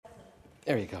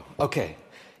There you go. Okay.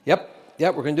 Yep.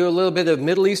 We're going to do a little bit of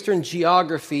Middle Eastern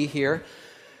geography here.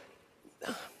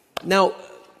 Now,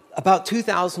 about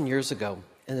 2,000 years ago,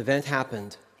 an event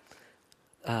happened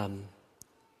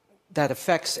that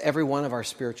affects every one of our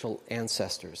spiritual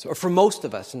ancestors, or for most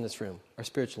of us in this room, our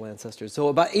spiritual ancestors. So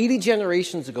about 80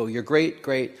 generations ago, your great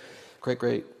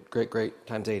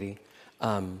times 80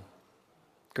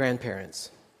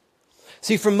 grandparents.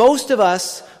 See, for most of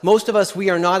us, we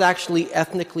are not actually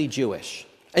ethnically Jewish.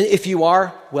 And if you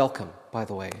are, welcome, by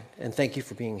the way, and thank you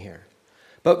for being here.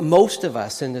 But most of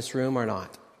us in this room are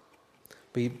not.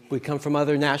 We come from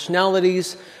other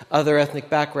nationalities, other ethnic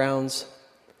backgrounds.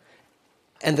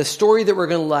 And the story that we're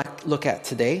going to look at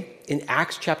today in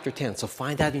Acts chapter 10. So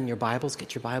find that in your Bibles.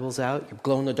 Get your Bibles out. Your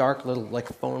glow-in-the-dark little like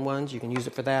phone ones. You can use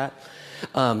it for that.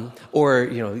 Or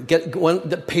get one.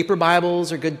 The paper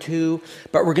Bibles are good too.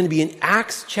 But we're going to be in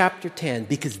Acts chapter 10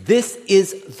 because this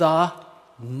is the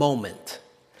moment.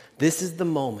 This is the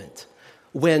moment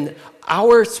when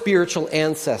our spiritual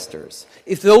ancestors,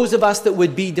 if those of us that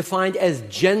would be defined as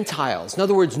Gentiles, in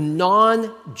other words,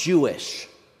 non-Jewish,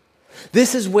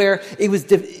 this is where it was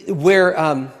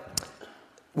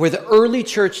where the early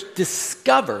church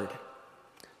discovered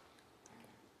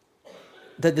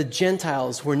that the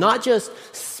Gentiles were not just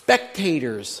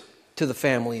spectators to the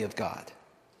family of God,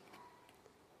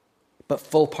 but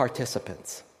full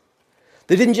participants.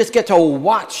 They didn't just get to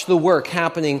watch the work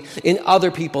happening in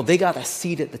other people. They got a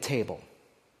seat at the table.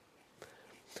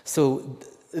 So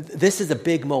this is a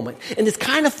big moment. And it's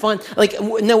kind of fun. Like,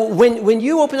 now, when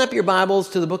you open up your Bibles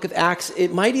to the book of Acts,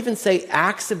 it might even say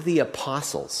Acts of the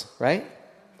Apostles, right?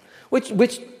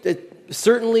 Which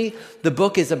certainly the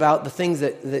book is about the things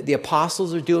that the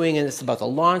apostles are doing, and it's about the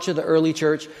launch of the early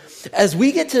church. As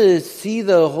we get to see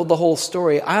the whole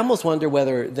story, I almost wonder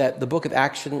whether that the book of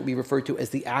Acts shouldn't be referred to as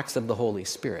the Acts of the Holy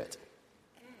Spirit.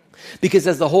 Because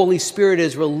as the Holy Spirit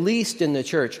is released in the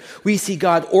church, we see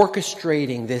God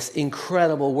orchestrating this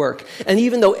incredible work. And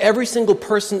even though every single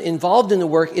person involved in the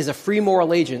work is a free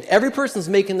moral agent, every person's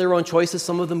making their own choices,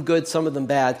 some of them good, some of them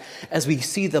bad. As we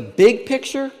see the big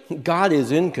picture, God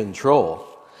is in control.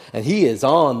 And He is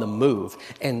on the move.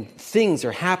 And things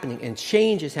are happening, and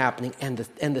change is happening. And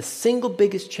the single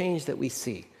biggest change that we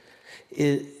see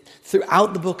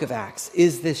throughout the book of Acts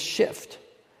is this shift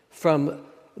from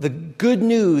the good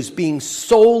news being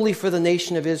solely for the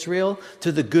nation of Israel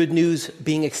to the good news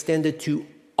being extended to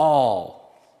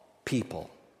all people.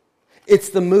 It's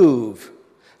the move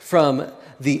from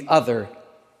the other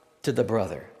to the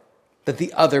brother, that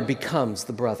the other becomes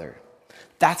the brother.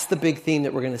 That's the big theme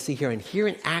that we're going to see here. And here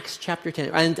in Acts chapter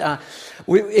 10. And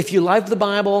if you love the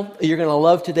Bible, you're going to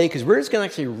love today because we're just going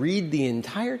to actually read the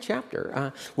entire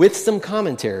chapter with some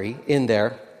commentary in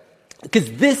there.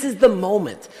 Because this is the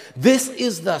moment. This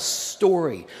is the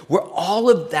story where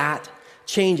all of that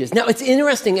changes. Now, it's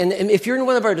interesting, and if you're in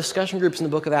one of our discussion groups in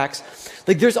the book of Acts,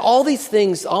 like there's all these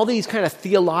things, all these kind of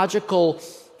theological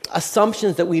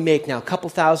assumptions that we make now, a couple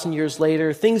thousand years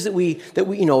later, things that we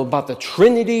about the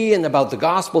Trinity and about the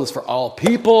gospel is for all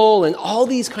people, and all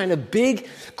these kind of big,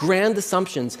 grand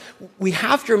assumptions. We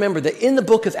have to remember that in the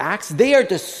book of Acts, they are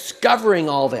discovering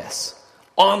all this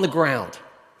on the ground.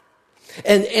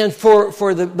 And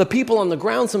for the people on the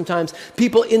ground sometimes,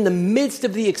 people in the midst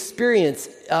of the experience,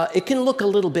 it can look a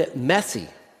little bit messy.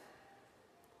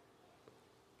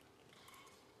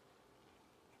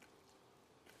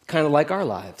 Kind of like our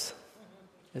lives.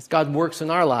 As God works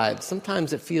in our lives,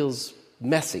 sometimes it feels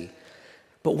messy.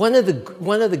 But one of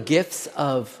the gifts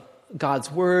of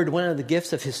God's Word, one of the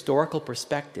gifts of historical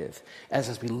perspective,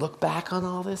 as we look back on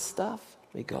all this stuff,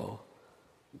 we go,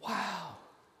 wow.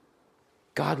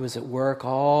 God was at work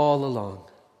all along.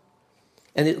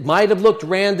 And it might have looked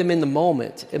random in the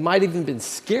moment. It might have even been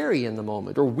scary in the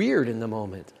moment or weird in the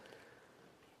moment.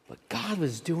 But God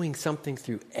was doing something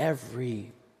through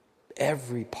every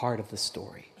part of the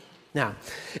story. Now,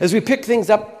 as we pick things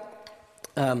up,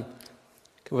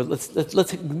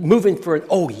 let's move in for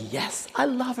oh yes, I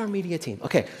love our media team.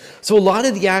 Okay, so a lot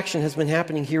of the action has been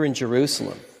happening here in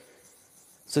Jerusalem.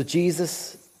 So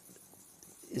Jesus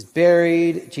is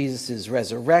buried, Jesus is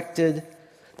resurrected,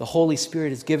 the Holy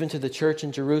Spirit is given to the church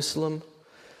in Jerusalem,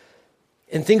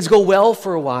 and things go well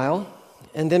for a while,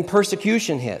 and then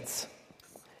persecution hits,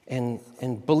 and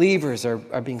believers are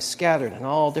being scattered in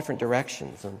all different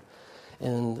directions.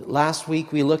 And last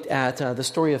week we looked at the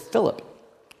story of Philip,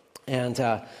 and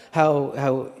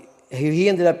how he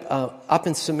ended up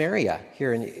in Samaria,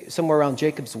 here somewhere around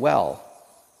Jacob's Well,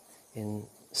 in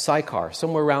Sychar,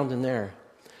 somewhere around in there.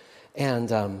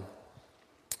 And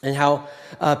how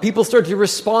people started to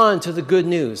respond to the good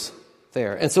news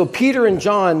there. And so Peter and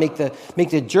John make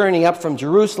the journey up from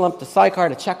Jerusalem to Sychar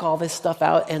to check all this stuff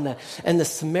out. And the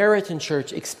Samaritan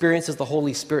church experiences the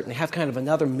Holy Spirit, and they have kind of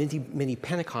another mini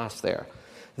Pentecost there.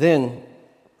 Then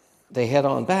they head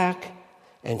on back,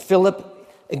 and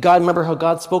remember how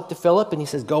God spoke to Philip, and he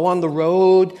says, go on the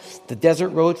road, the desert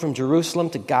road from Jerusalem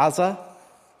to Gaza,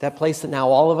 that place that now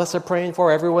all of us are praying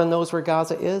for. Everyone knows where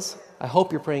Gaza is. I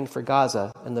hope you're praying for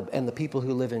Gaza and the people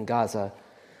who live in Gaza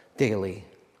daily.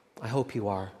 I hope you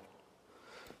are.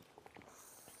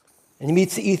 And he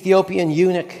meets the Ethiopian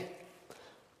eunuch.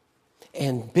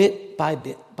 And bit by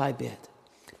bit by bit,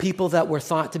 people that were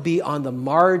thought to be on the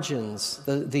margins,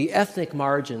 the ethnic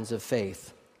margins of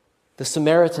faith, the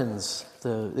Samaritans,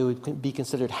 they would be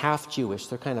considered half Jewish.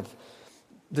 They're kind of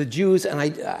the Jews, and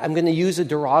I'm going to use a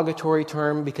derogatory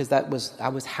term because that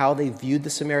was how they viewed the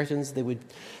Samaritans.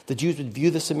 The Jews would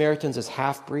view the Samaritans as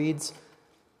half-breeds.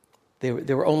 They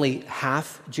were only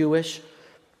half Jewish.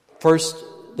 First,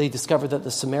 they discovered that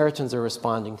the Samaritans are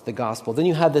responding to the gospel. Then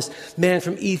you have this man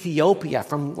from Ethiopia,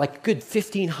 from like a good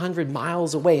 1,500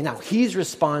 miles away. Now he's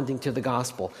responding to the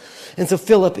gospel. And so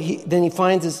Philip, he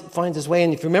finds his way.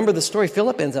 And if you remember the story,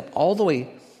 Philip ends up all the way,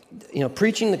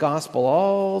 preaching the gospel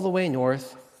all the way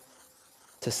north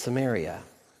to Samaria.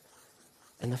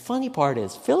 And the funny part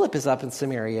is, Philip is up in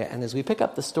Samaria, and as we pick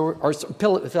up the story, or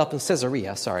Philip is up in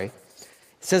Caesarea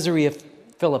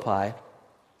Philippi.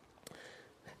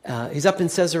 He's up in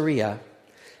Caesarea,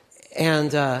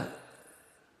 and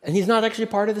he's not actually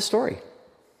part of the story.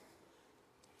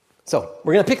 So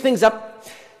we're going to pick things up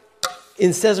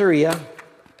in Caesarea.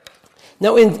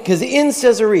 Now, because in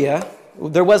Caesarea,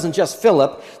 there wasn't just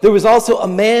Philip, there was also a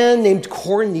man named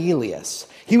Cornelius.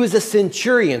 He was a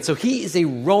centurion, so he is a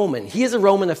Roman. He is a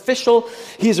Roman official.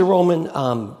 He's a Roman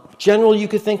general, you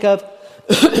could think of.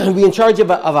 Be in charge of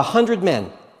 100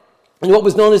 men in what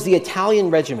was known as the Italian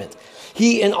regiment.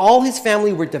 He and all his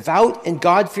family were devout and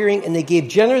God-fearing, and they gave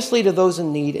generously to those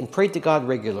in need and prayed to God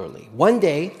regularly. One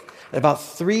day, at about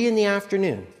 3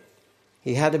 p.m,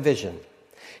 he had a vision.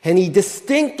 And he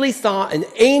distinctly saw an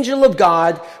angel of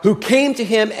God who came to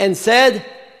him and said,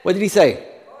 what did he say?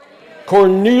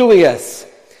 Cornelius.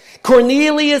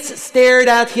 Cornelius stared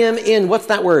at him in, what's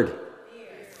that word?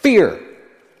 Fear.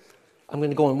 I'm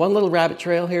going to go on one little rabbit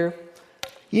trail here.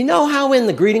 You know how in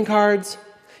the greeting cards,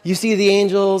 you see the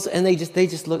angels and they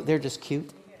just look, they're just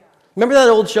cute. Remember that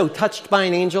old show, Touched by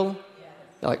an Angel?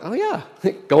 They're like, oh yeah,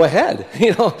 go ahead.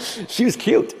 She was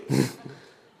cute.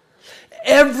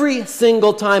 Every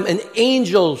single time an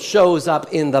angel shows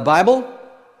up in the Bible,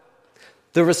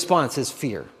 the response is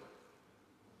fear.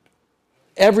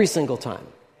 Every single time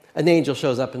an angel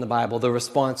shows up in the Bible, the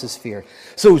response is fear.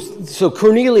 So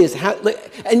Cornelius,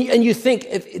 and you think,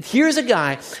 here's a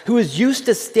guy who is used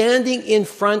to standing in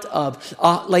front of,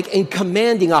 and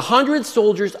commanding 100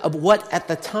 soldiers of what at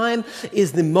the time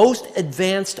is the most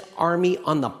advanced army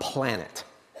on the planet.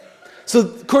 So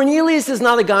Cornelius is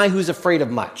not a guy who's afraid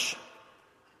of much,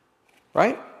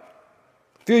 right?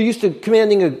 If you're used to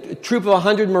commanding a troop of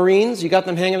 100 Marines, you got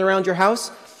them hanging around your house,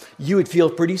 you would feel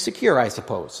pretty secure, I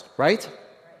suppose, right?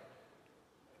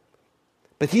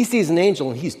 But he sees an angel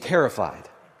and he's terrified.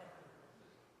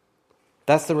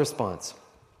 That's the response.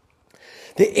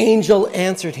 The angel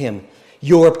answered him,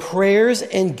 your prayers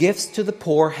and gifts to the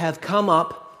poor have come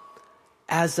up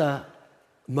as a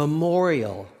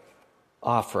memorial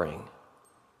offering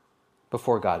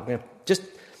before God. Just a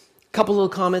couple little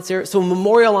comments there. So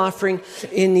memorial offering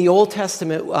in the Old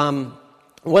Testament,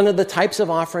 one of the types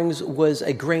of offerings was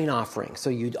a grain offering.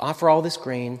 So you'd offer all this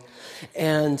grain,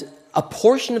 and a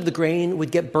portion of the grain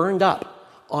would get burned up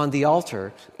on the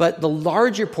altar, but the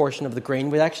larger portion of the grain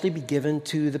would actually be given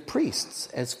to the priests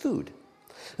as food.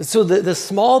 And so the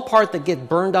small part that get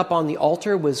burned up on the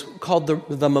altar was called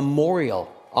the memorial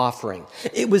offering.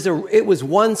 It was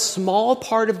one small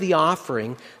part of the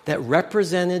offering that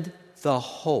represented the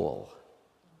whole.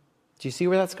 Do you see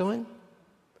where that's going?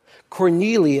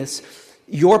 Cornelius,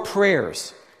 your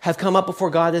prayers have come up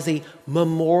before God as a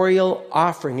memorial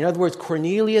offering. In other words,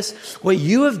 Cornelius, what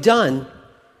you have done,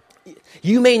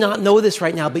 you may not know this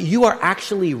right now, but you are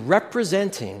actually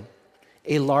representing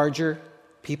a larger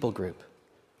people group.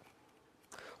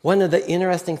 One of the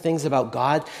interesting things about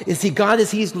God is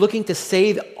He's looking to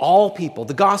save all people.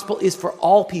 The gospel is for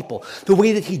all people. The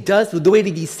way that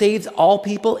He saves all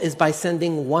people is by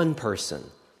sending one person,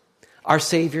 our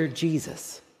Savior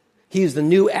Jesus. He is the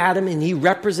new Adam, and He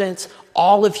represents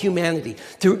all of humanity.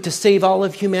 To save all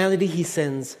of humanity, He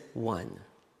sends one.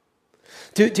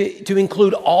 To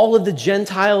include all of the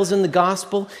Gentiles in the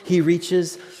gospel, He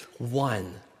reaches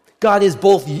one. God is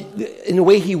both, in the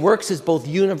way he works, is both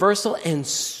universal and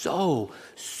so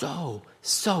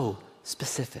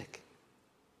specific.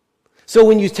 So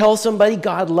when you tell somebody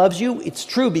God loves you, it's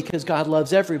true because God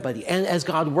loves everybody. And as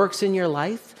God works in your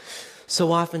life,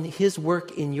 so often his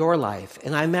work in your life,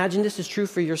 and I imagine this is true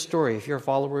for your story if you're a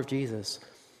follower of Jesus,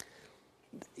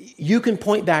 you can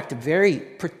point back to very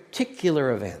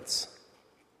particular events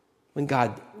when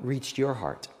God reached your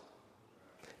heart.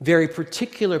 Very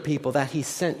particular people that he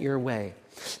sent your way.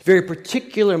 Very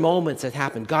particular moments that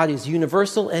happened. God is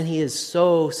universal and he is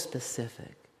so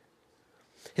specific.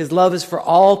 His love is for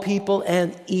all people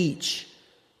and each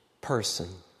person.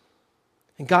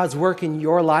 And God's work in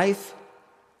your life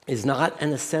is not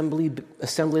an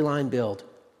assembly line build.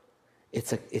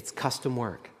 It's custom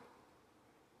work.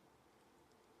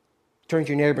 Turn to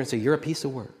your neighbor and say, you're a piece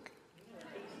of work.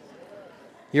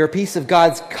 You're a piece of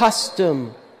God's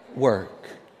custom work.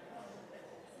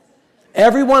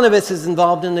 Every one of us is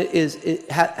involved in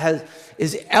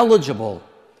is eligible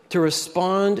to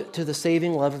respond to the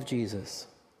saving love of Jesus.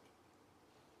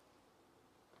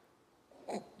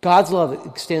 God's love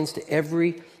extends to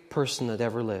every person that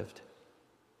ever lived.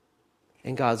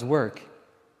 And God's work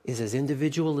is as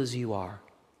individual as you are.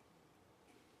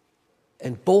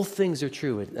 And both things are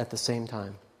true at the same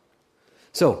time.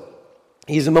 So,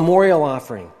 he's a memorial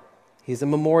offering. He's a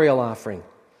memorial offering.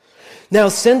 Now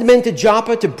send men to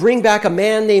Joppa to bring back a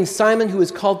man named Simon who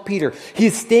is called Peter. He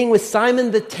is staying with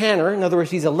Simon the tanner. In other words,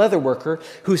 he's a leather worker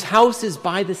whose house is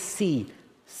by the sea.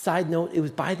 Side note, it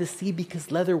was by the sea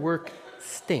because leather work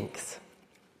stinks.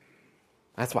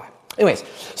 That's why. Anyways,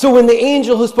 so when the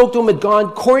angel who spoke to him had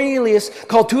gone, Cornelius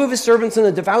called two of his servants and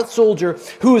a devout soldier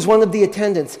who was one of the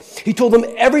attendants. He told them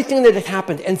everything that had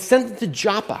happened and sent them to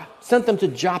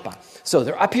Joppa. So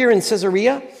they're up here in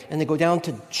Caesarea and they go down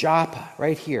to Joppa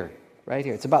right here.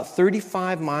 It's about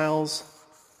 35 miles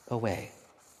away.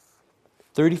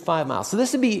 35 miles. So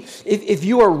this would be, if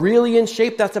you are really in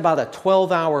shape, that's about a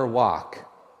 12-hour walk.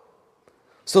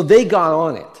 So they got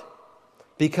on it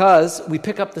because we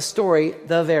pick up the story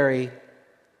the very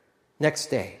next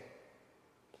day.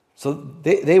 So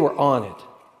they were on it.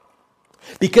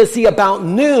 Because, see, about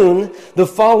noon the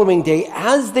following day,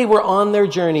 as they were on their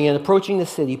journey and approaching the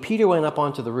city, Peter went up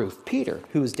onto the roof. Peter,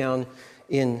 who was down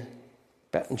in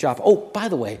Joppa. Oh, by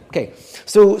the way, okay.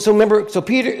 So remember,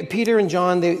 Peter and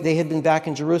John, they had been back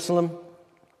in Jerusalem.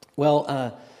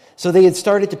 Well, so they had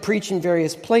started to preach in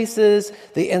various places.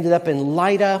 They ended up in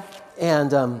Lydda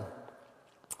and I'm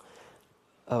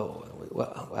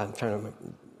trying to remember.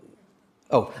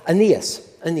 Oh, Aeneas.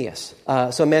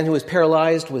 So a man who was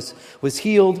paralyzed was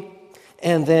healed,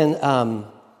 and then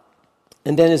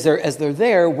as they're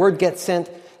there, word gets sent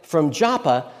from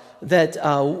Joppa that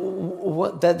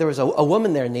there was a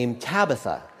woman there named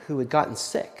Tabitha who had gotten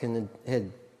sick and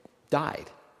had died.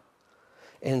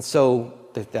 And so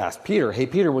they asked Peter, hey,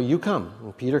 Peter, will you come?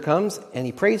 And Peter comes, and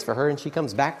he prays for her, and she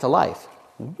comes back to life.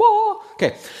 Whoa!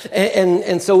 Okay.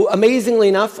 And so amazingly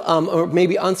enough, or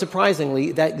maybe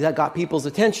unsurprisingly, that got people's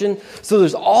attention. So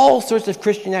there's all sorts of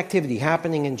Christian activity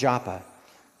happening in Joppa.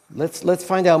 Let's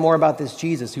find out more about this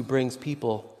Jesus who brings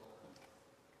people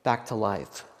back to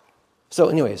life. So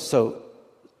anyways, so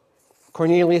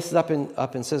Cornelius is up in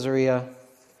Caesarea.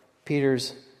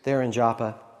 Peter's there in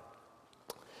Joppa.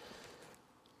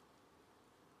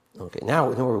 Okay, now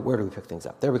where do we pick things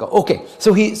up? There we go. Okay,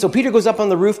 so Peter goes up on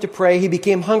the roof to pray. He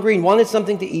became hungry and wanted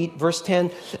something to eat. Verse 10,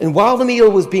 and while the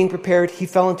meal was being prepared, he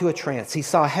fell into a trance. He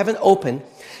saw heaven open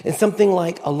and something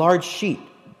like a large sheet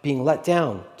being let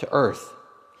down to earth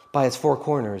by its four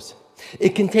corners.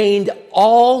 It contained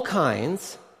all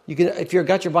kinds. You can, if you've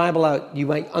got your Bible out, you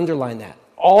might underline that.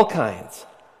 All kinds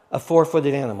of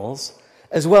four-footed animals,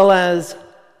 as well as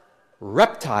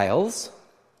reptiles.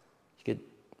 You get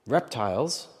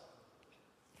reptiles.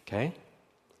 Okay?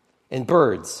 And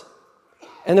birds.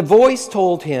 And a voice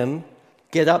told him,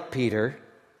 get up, Peter,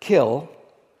 kill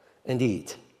and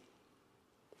eat.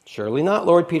 Surely not,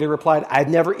 Lord, Peter replied. I've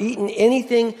never eaten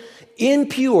anything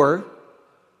impure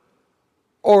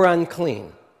or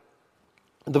unclean.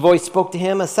 The voice spoke to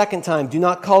him a second time. Do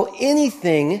not call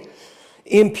anything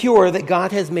impure that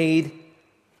God has made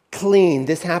clean.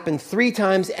 This happened 3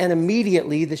 times, and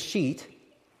immediately the sheet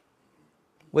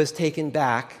was taken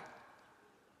back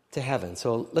to heaven.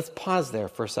 So let's pause there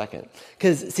for a second.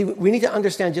 Because, see, we need to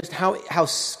understand just how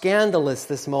scandalous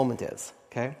this moment is.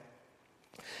 Okay?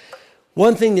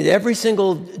 One thing that every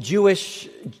single Jewish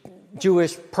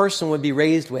person would be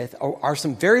raised with are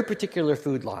some very particular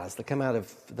food laws that come out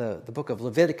of the book of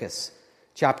Leviticus,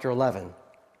 chapter 11.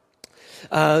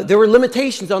 There were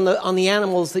limitations on the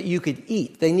animals that you could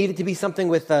eat. They needed to be something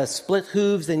with split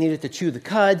hooves. They needed to chew the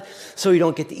cud, so you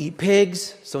don't get to eat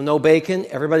pigs, so no bacon.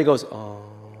 Everybody goes, oh,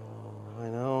 I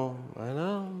know.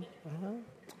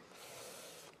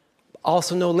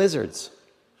 Also no lizards.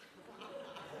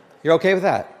 You're okay with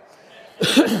that?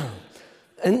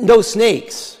 And no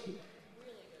snakes.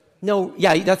 No,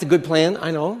 yeah, that's a good plan. I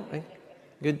know. Right?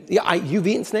 Good. Yeah, you've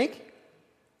eaten snake?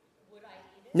 Would I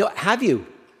eat it? No, have you?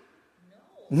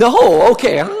 No.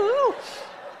 Okay. I don't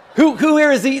know. Who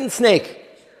here has eaten snake?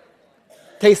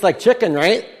 Tastes like chicken,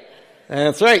 right?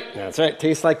 That's right.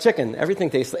 Tastes like chicken.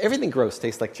 Everything gross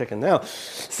tastes like chicken now.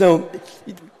 So,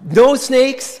 no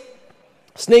snakes.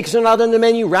 Snakes are not on the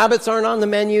menu. Rabbits aren't on the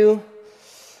menu.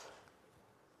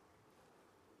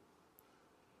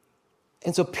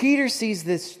 And so Peter sees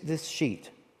this sheet.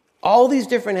 All these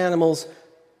different animals,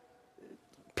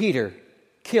 Peter,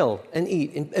 kill and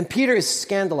eat. And Peter is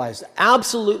scandalized.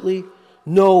 Absolutely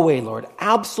no way, Lord.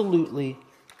 Absolutely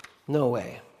no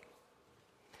way.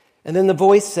 And then the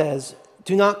voice says,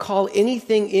 do not call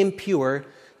anything impure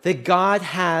that God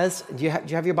has. Do you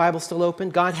have your Bible still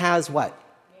open? God has what?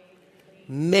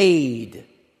 Made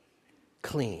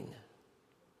clean.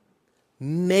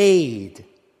 Made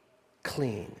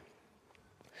clean.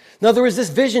 In other words, this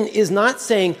vision is not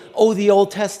saying, oh, the Old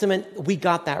Testament, we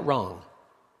got that wrong.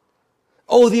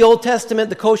 Oh, the Old Testament,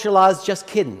 the kosher laws, just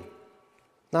kidding.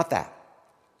 Not that.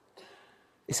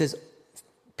 It says,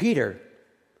 Peter,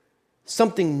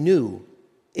 something new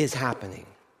is happening.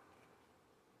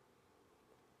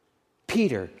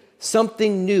 Peter,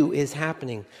 something new is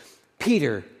happening.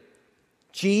 Peter,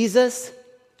 Jesus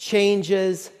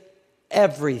changes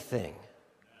everything.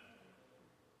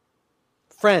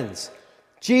 Friends,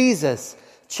 Jesus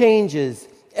changes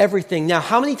everything. Now,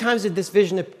 how many times did this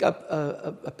vision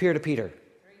appear to Peter?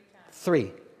 3 times.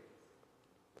 3.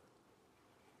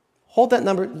 Hold that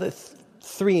number,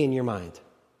 3 in your mind.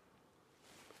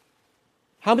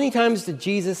 How many times did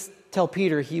Jesus tell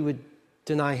Peter he would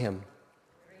deny him?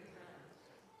 3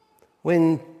 times.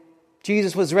 When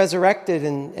Jesus was resurrected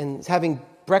and having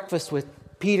breakfast with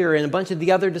Peter and a bunch of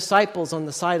the other disciples on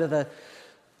the side of the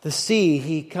sea,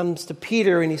 he comes to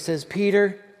Peter and he says,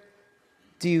 Peter,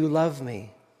 do you love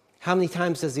me? How many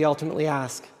times does he ultimately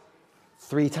ask?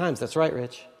 3 times. That's right,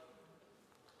 Rich.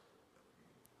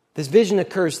 This vision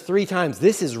occurs 3 times.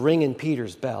 This is ringing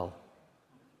Peter's bell.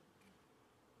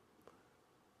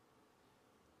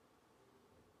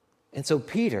 And so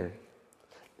Peter,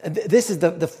 this is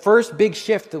the first big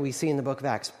shift that we see in the book of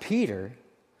Acts. Peter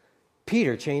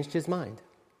changed his mind.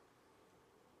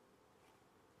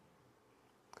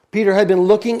 Peter had been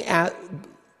looking at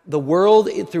the world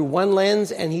through one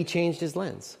lens, and he changed his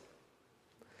lens.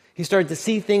 He started to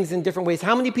see things in different ways.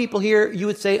 How many people here, you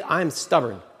would say, I'm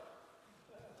stubborn?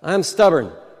 I'm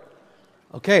stubborn.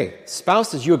 Okay,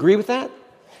 spouses, you agree with that?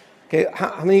 Okay,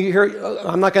 how many of you here,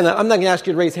 I'm not gonna ask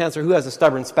you to raise hands for who has a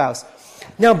stubborn spouse.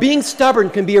 Now, being stubborn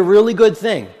can be a really good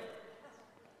thing.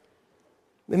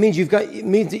 It means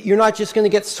that you're not just going to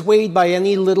get swayed by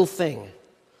any little thing.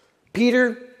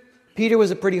 Peter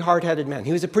was a pretty hard-headed man.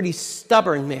 He was a pretty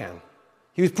stubborn man.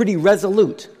 He was pretty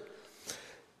resolute.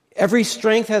 Every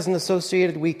strength has an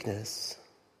associated weakness.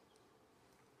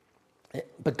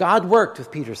 But God worked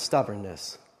with Peter's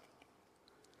stubbornness.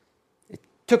 It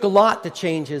took a lot to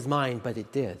change his mind, but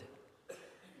it did.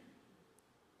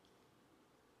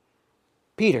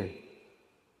 Peter,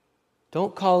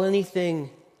 don't call anything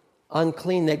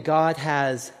unclean that God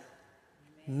has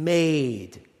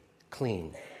made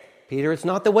clean. Peter, it's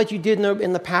not that what you did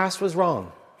in the past was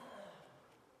wrong.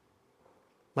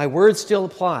 My word still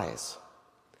applies,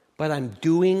 but I'm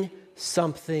doing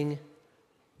something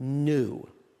new.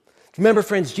 Remember,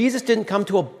 friends, Jesus didn't come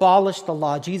to abolish the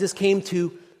law. Jesus came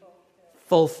to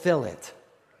fulfill it.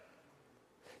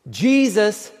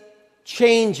 Jesus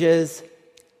changes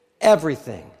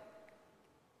everything.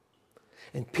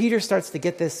 And Peter starts to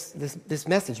get this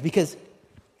message because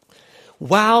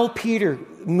while Peter,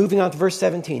 moving on to verse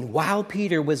 17, while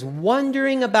Peter was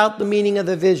wondering about the meaning of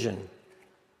the vision,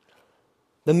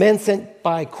 the men sent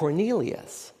by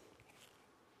Cornelius,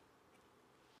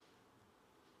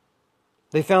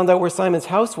 they found out where Simon's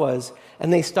house was,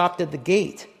 and they stopped at the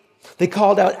gate. They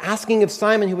called out, asking if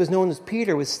Simon, who was known as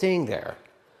Peter, was staying there.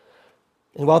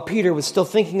 And while Peter was still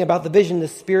thinking about the vision, the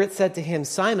Spirit said to him,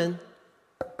 Simon,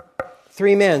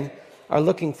 3 men are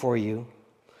looking for you.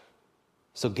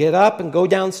 So get up and go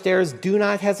downstairs. Do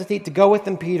not hesitate to go with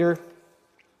them, Peter,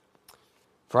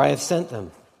 for I have sent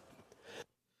them.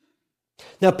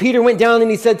 Now Peter went down and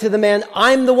he said to the man,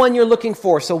 I'm the one you're looking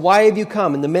for, so why have you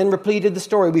come? And the men repeated the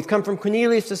story. We've come from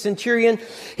Cornelius the centurion.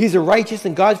 He's a righteous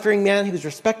and God-fearing man who's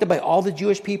respected by all the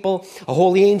Jewish people. A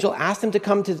holy angel asked him to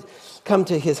come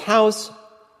to his house.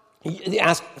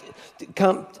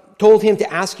 Told him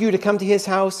to ask you to come to his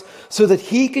house so that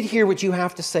he could hear what you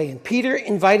have to say. And Peter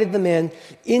invited the men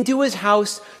into his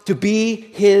house to be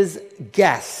his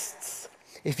guests.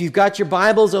 If you've got your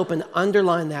Bibles open,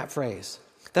 underline that phrase.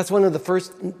 That's one of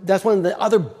the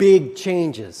other big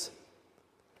changes.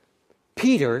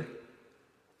 Peter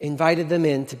invited them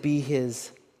in to be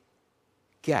his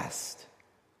guest.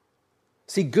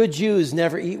 See, good Jews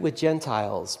never eat with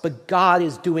Gentiles, but God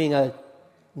is doing a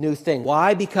new thing.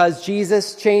 Why? Because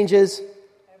Jesus changes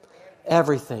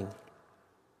everything.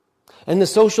 And the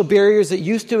social barriers that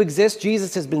used to exist,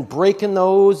 Jesus has been breaking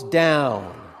those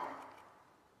down.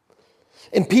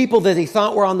 And people that he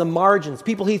thought were on the margins,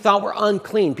 people he thought were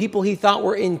unclean, people he thought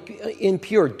were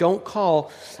impure, don't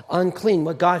call unclean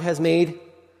what God has made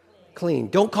clean.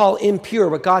 Don't call impure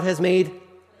what God has made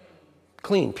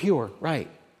clean, pure, right.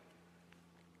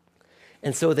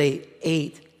 And so they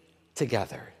ate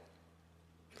together.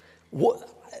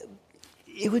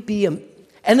 It would be,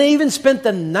 and they even spent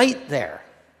the night there.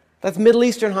 That's Middle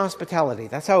Eastern hospitality.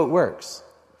 That's how it works.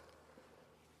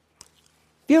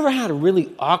 Have you ever had a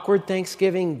really awkward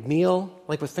Thanksgiving meal,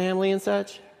 like with family and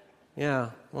such? Yeah,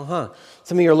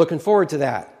 Some of you are looking forward to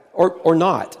that, or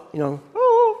not.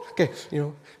 Okay,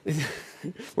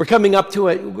 we're coming into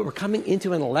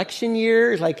an election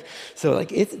year,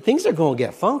 things are going to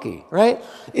get funky, right?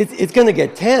 It's going to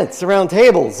get tense around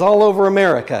tables all over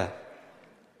America.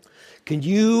 Can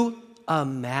you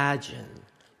imagine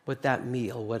what that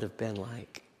meal would have been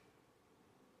like?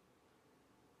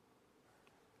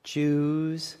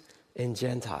 Jews and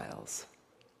Gentiles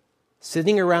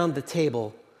sitting around the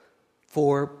table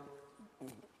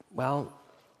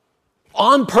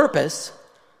on purpose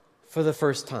for the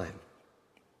first time.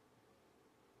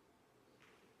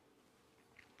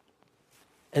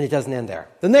 And it doesn't end there.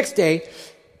 The next day,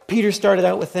 Peter started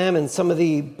out with them, and some of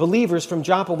the believers from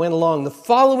Joppa went along. The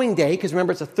following day, because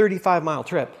remember it's a 35-mile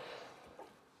trip,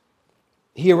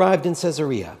 he arrived in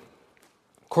Caesarea.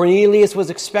 Cornelius was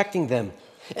expecting them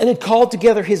and had called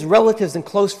together his relatives and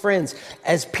close friends.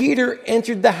 As Peter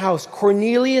entered the house,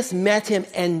 Cornelius met him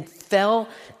and fell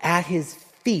at his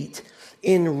feet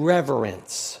in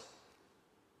reverence.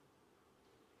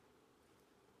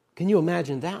 Can you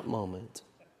imagine that moment?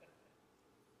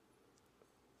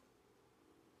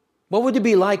 What would it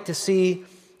be like to see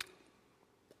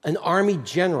an army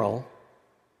general,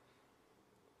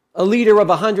 a leader of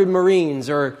 100 Marines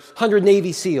or 100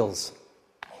 Navy SEALs,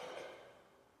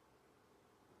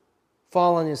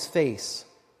 fall on his face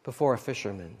before a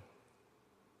fisherman?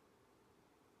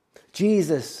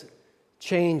 Jesus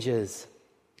changes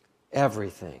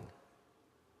everything.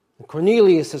 And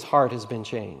Cornelius' heart has been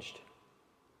changed.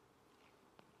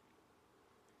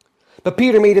 But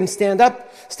Peter made him stand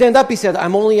up. Stand up, he said,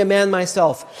 I'm only a man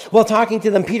myself. While talking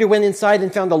to them, Peter went inside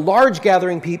and found a large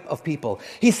gathering of people.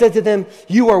 He said to them,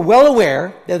 you are well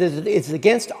aware that it is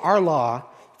against our law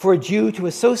for a Jew to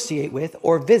associate with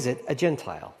or visit a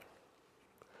Gentile.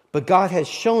 But God has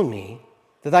shown me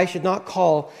that I should not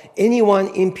call anyone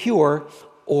impure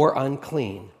or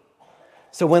unclean.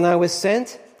 So when I was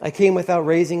sent, I came without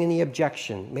raising any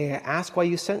objection. May I ask why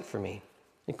you sent for me?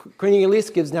 And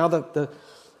Cornelius gives now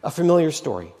a familiar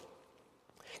story.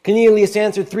 Cornelius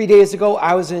answered, 3 days ago,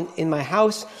 I was in my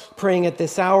house praying at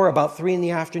this hour, about 3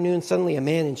 p.m. Suddenly a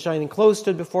man in shining clothes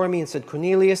stood before me and said,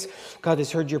 Cornelius, God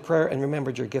has heard your prayer and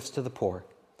remembered your gifts to the poor.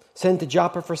 Send to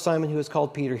Joppa for Simon, who is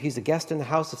called Peter. He's a guest in the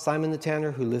house of Simon the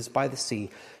tanner, who lives by the sea.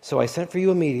 So I sent for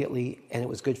you immediately, and it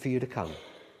was good for you to come.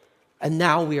 And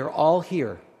now we are all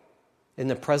here in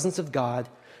the presence of God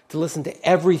to listen to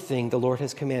everything the Lord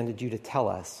has commanded you to tell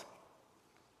us.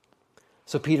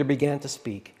 So Peter began to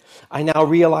speak. I now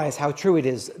realize how true it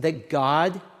is that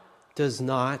God does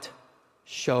not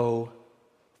show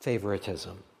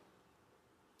favoritism,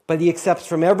 but he accepts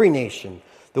from every nation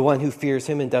the one who fears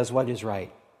him and does what is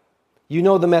right. You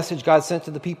know the message God sent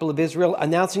to the people of Israel,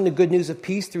 announcing the good news of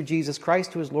peace through Jesus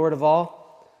Christ, who is Lord of all.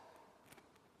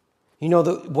 You know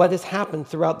what has happened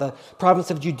throughout the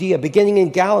province of Judea, beginning in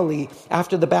Galilee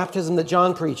after the baptism that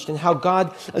John preached, and how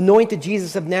God anointed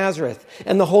Jesus of Nazareth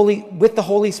and with the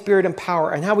Holy Spirit and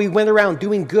power, and how he went around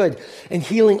doing good and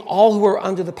healing all who were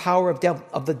under the power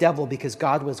of the devil because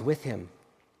God was with him.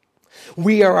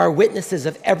 We are our witnesses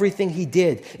of everything he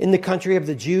did in the country of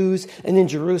the Jews and in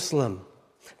Jerusalem.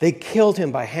 They killed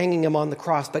him by hanging him on the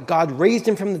cross, but God raised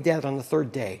him from the dead on the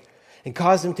third day and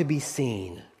caused him to be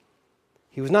seen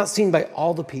He was not seen by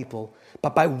all the people,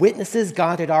 but by witnesses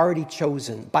God had already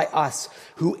chosen, by us,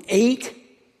 who ate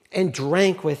and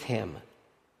drank with him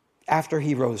after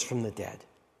he rose from the dead.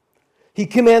 He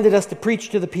commanded us to preach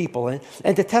to the people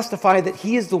and to testify that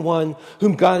he is the one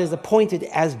whom God has appointed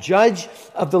as judge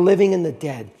of the living and the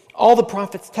dead. All the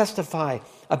prophets testify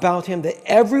about him that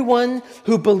everyone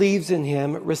who believes in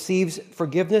him receives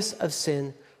forgiveness of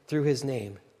sin through his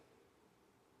name.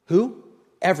 Who?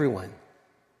 Everyone.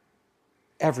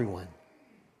 Everyone.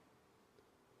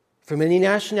 From any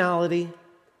nationality,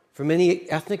 from any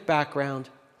ethnic background,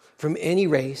 from any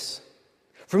race,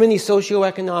 from any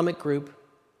socioeconomic group,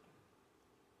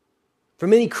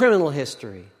 from any criminal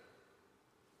history.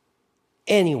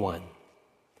 Anyone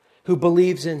who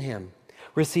believes in him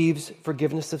receives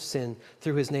forgiveness of sin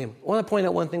through his name. I want to point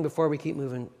out one thing before we keep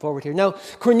moving forward here. Now,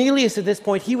 Cornelius at this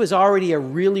point, he was already a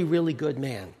really, really good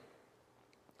man.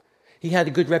 He had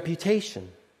a good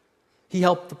reputation. He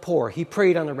helped the poor. He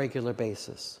prayed on a regular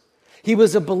basis. He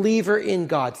was a believer in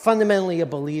God, fundamentally a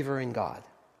believer in God.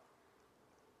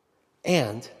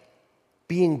 And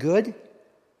being good,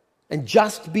 and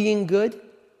just being good,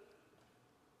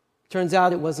 turns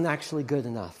out it wasn't actually good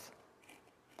enough.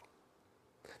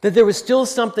 That there was still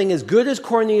something as good as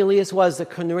Cornelius was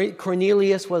that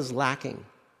Cornelius was lacking.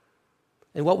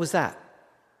 And what was that?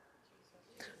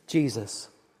 Jesus.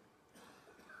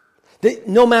 That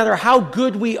no matter how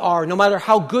good we are, no matter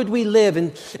how good we live,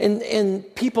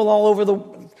 and people all over the...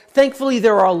 Thankfully,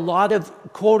 there are a lot of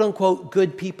quote-unquote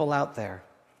good people out there.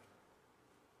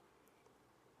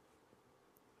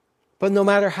 But no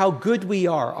matter how good we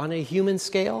are on a human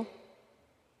scale,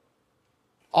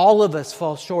 all of us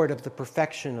fall short of the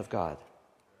perfection of God.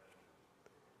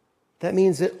 That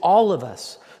means that all of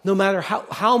us, no matter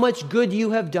how much good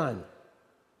you have done,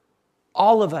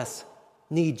 all of us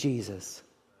need Jesus.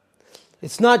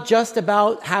 It's not just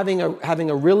about having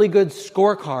a really good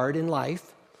scorecard in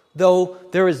life, though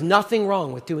there is nothing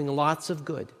wrong with doing lots of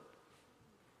good.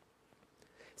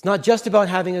 It's not just about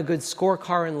having a good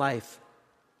scorecard in life.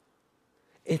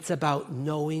 It's about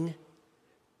knowing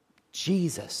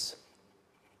Jesus.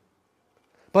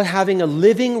 But having a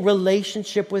living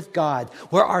relationship with God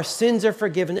where our sins are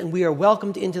forgiven and we are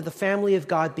welcomed into the family of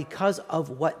God because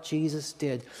of what Jesus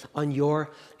did on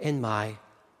your and my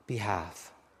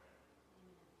behalf.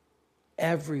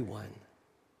 Everyone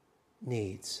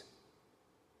needs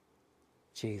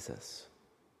Jesus.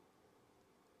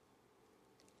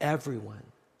 Everyone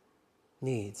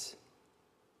needs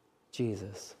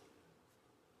Jesus.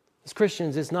 As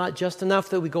Christians, it's not just enough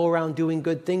that we go around doing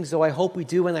good things, though I hope we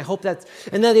do, and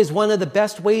that is one of the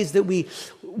best ways that we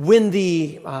win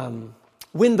the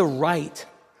right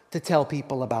to tell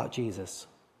people about Jesus.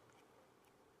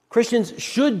 Christians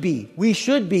should be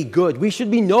good. We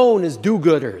should be known as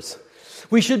do-gooders.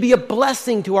 We should be a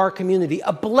blessing to our community,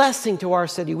 a blessing to our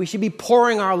city. We should be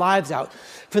pouring our lives out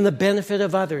for the benefit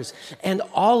of others. And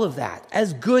all of that,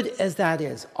 as good as that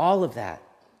is, all of that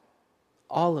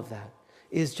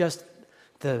is just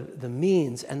the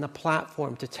means and the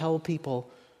platform to tell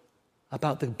people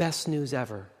about the best news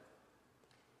ever,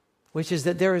 which is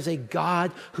that there is a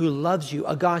God who loves you,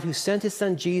 a God who sent his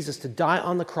son Jesus to die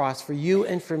on the cross for you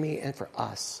and for me and for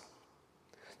us,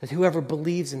 that whoever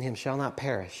believes in him shall not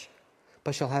perish,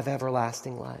 but shall have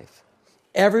everlasting life.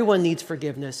 Everyone needs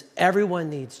forgiveness. Everyone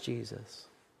needs Jesus.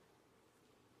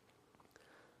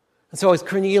 And so as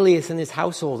Cornelius and his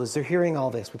household, as they're hearing all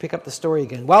this, we pick up the story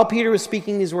again. While Peter was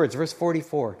speaking these words, verse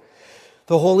 44,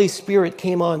 the Holy Spirit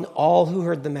came on all who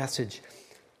heard the message.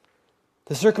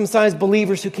 The circumcised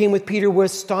believers who came with Peter were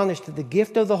astonished that the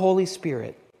gift of the Holy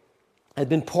Spirit had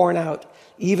been poured out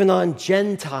even on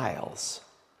Gentiles,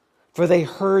 for they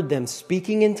heard them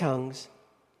speaking in tongues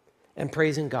and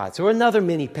praising God. So another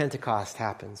mini Pentecost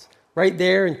happens right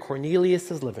there in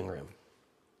Cornelius' living room.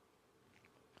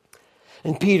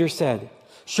 And Peter said,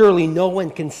 "Surely no one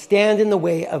can stand in the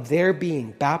way of their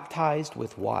being baptized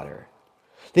with water.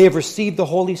 They have received the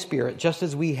Holy Spirit just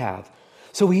as we have."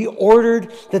 So he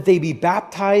ordered that they be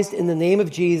baptized in the name of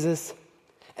Jesus,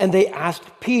 and they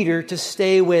asked Peter to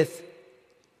stay with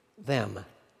them.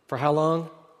 For how long?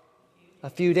 A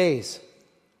few days.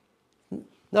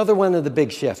 Another one of the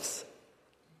big shifts.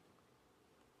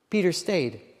 Peter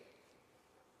stayed.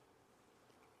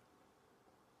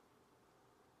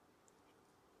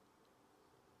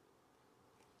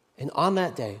 And on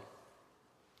that day,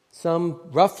 some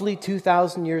roughly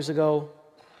 2,000 years ago,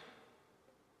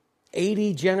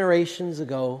 80 generations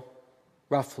ago,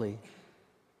 roughly,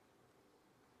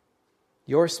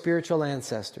 your spiritual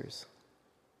ancestors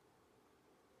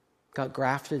got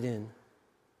grafted in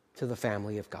to the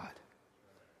family of God.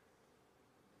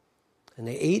 And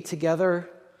they ate together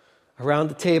around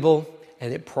the table,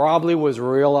 and it probably was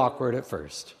real awkward at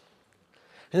first.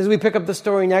 And as we pick up the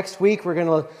story next week, we're going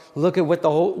to look at what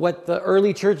the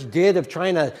early church did of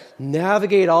trying to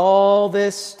navigate all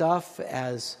this stuff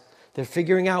as they're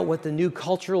figuring out what the new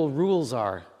cultural rules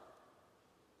are.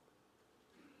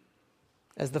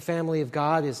 As the family of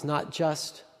God is not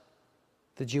just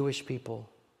the Jewish people.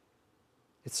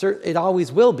 It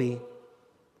always will be,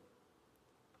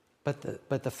 but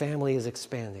the family is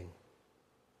expanding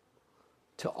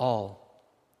to all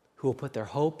who will put their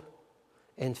hope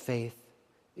and faith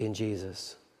in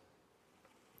Jesus.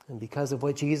 And because of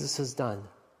what Jesus has done,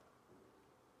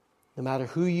 no matter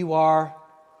who you are,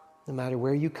 no matter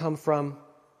where you come from,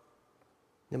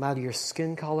 no matter your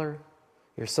skin color,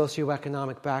 your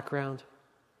socioeconomic background,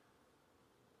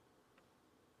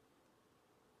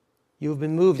 you have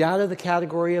been moved out of the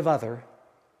category of other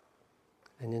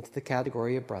and into the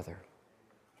category of brother.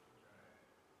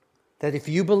 That if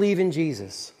you believe in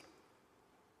Jesus,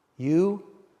 you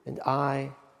and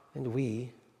I and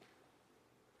we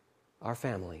are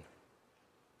family.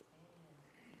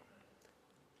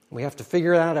 We have to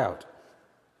figure that out.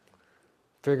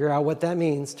 Figure out what that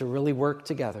means to really work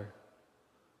together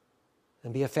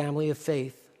and be a family of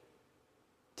faith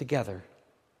together,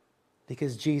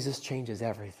 because Jesus changes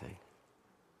everything.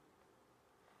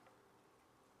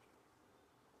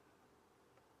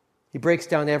 He breaks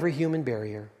down every human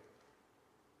barrier,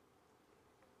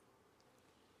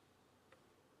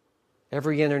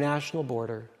 every international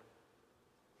border.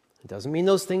 It doesn't mean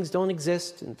those things don't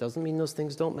exist, and it doesn't mean those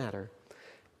things don't matter,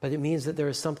 but it means that there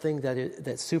is something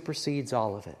that supersedes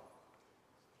all of it.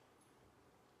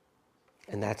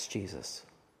 And that's Jesus.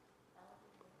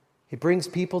 He brings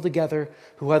people together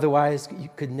who otherwise you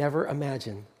could never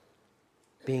imagine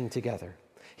being together.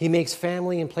 He makes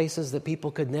family in places that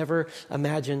people could never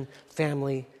imagine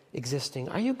family existing.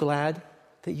 Are you glad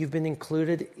that you've been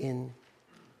included in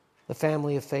the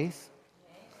family of faith?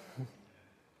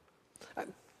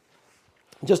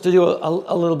 Just to do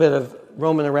a little bit of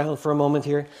roaming around for a moment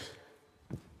here.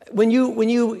 When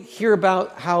you hear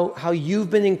about how you've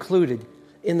been included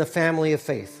in the family of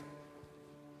faith,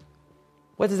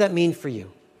 what does that mean for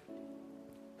you?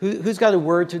 Who's got a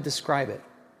word to describe it?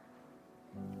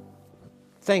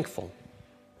 Thankful.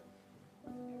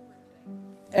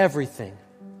 Everything.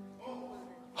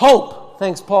 Hope.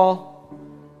 Thanks, Paul.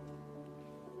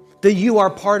 That you are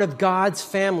part of God's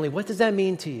family. What does that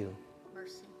mean to you?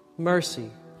 Mercy.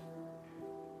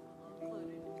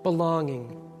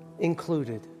 Belonging.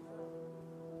 Included.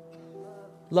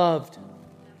 Loved.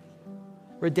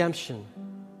 Redemption.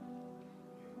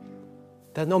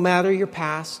 That no matter your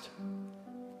past,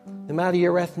 no matter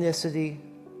your ethnicity,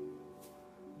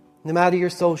 no matter your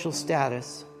social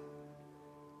status,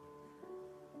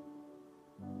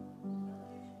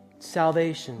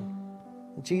 salvation.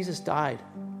 Jesus died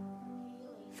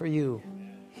for you.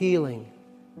 Healing.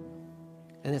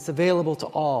 And it's available to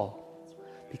all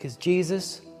because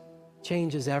Jesus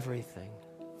changes everything.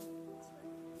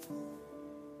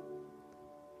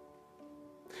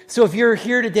 So if you're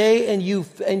here today and you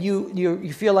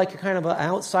feel like you're kind of an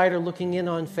outsider looking in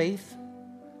on faith,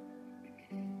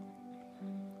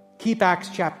 keep Acts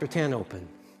chapter 10 open.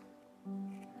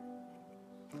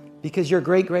 Because your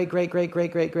great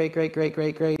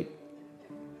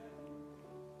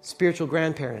spiritual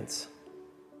grandparents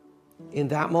in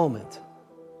that moment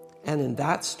and in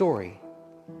that story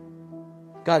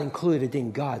got included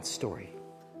in God's story.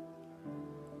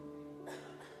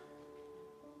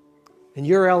 And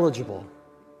you're eligible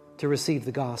to receive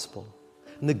the gospel.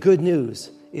 And the good news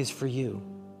is for you.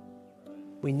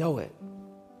 We know it.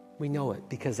 We know it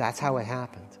because that's how it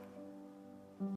happened.